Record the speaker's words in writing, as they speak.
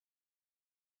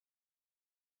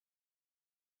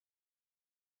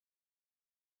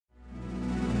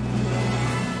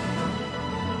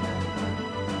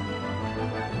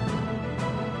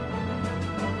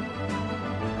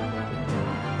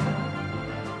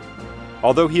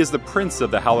Although he is the prince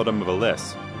of the Halidom of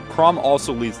Elis, Crom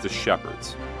also leads the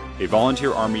Shepherds, a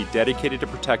volunteer army dedicated to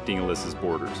protecting Elis's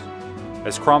borders.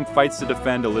 As Crom fights to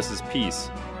defend Elis's peace,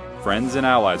 friends and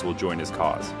allies will join his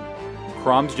cause.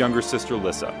 Crom's younger sister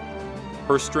Lissa.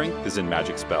 Her strength is in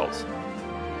magic spells.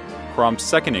 Crom's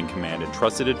second-in-command and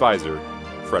trusted advisor,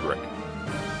 Frederick.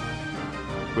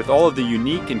 With all of the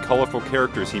unique and colorful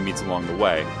characters he meets along the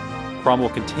way, Crom will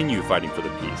continue fighting for the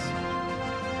peace.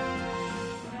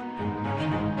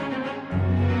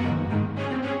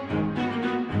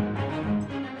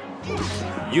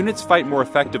 Units fight more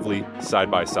effectively side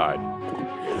by side.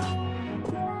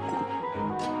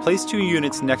 Place 2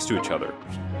 units next to each other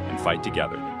and fight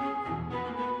together.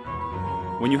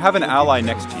 When you have an ally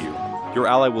next to you, your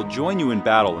ally will join you in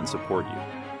battle and support you.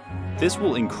 This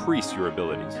will increase your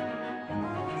abilities.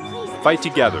 Fight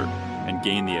together and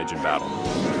gain the edge in battle.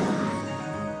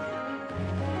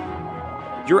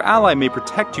 Your ally may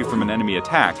protect you from an enemy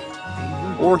attack,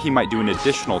 or he might do an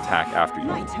additional attack after you.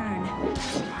 My turn.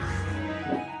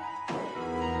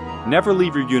 Never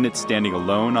leave your units standing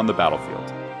alone on the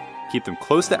battlefield. Keep them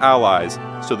close to allies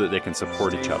so that they can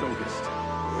support each other.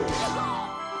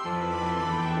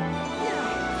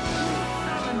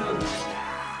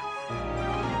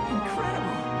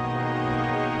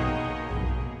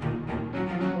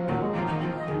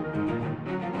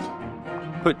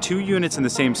 Put 2 units in the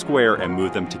same square and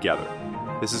move them together.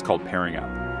 This is called pairing up.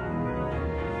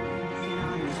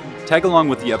 Tag along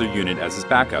with the other unit as his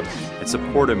backup and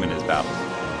support him in his battle.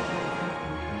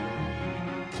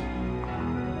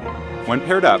 When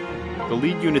paired up, the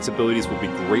lead unit's abilities will be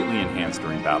greatly enhanced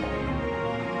during battle.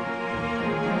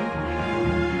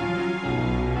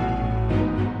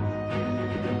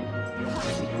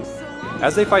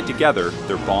 As they fight together,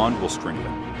 their bond will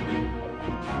strengthen.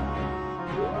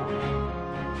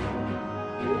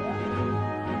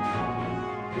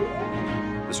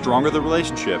 The stronger the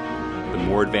relationship, the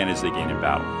more advantage they gain in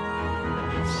battle.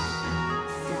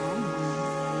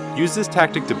 Use this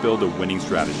tactic to build a winning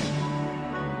strategy.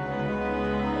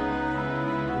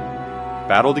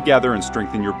 Battle together and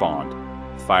strengthen your bond.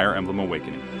 Fire Emblem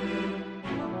Awakening.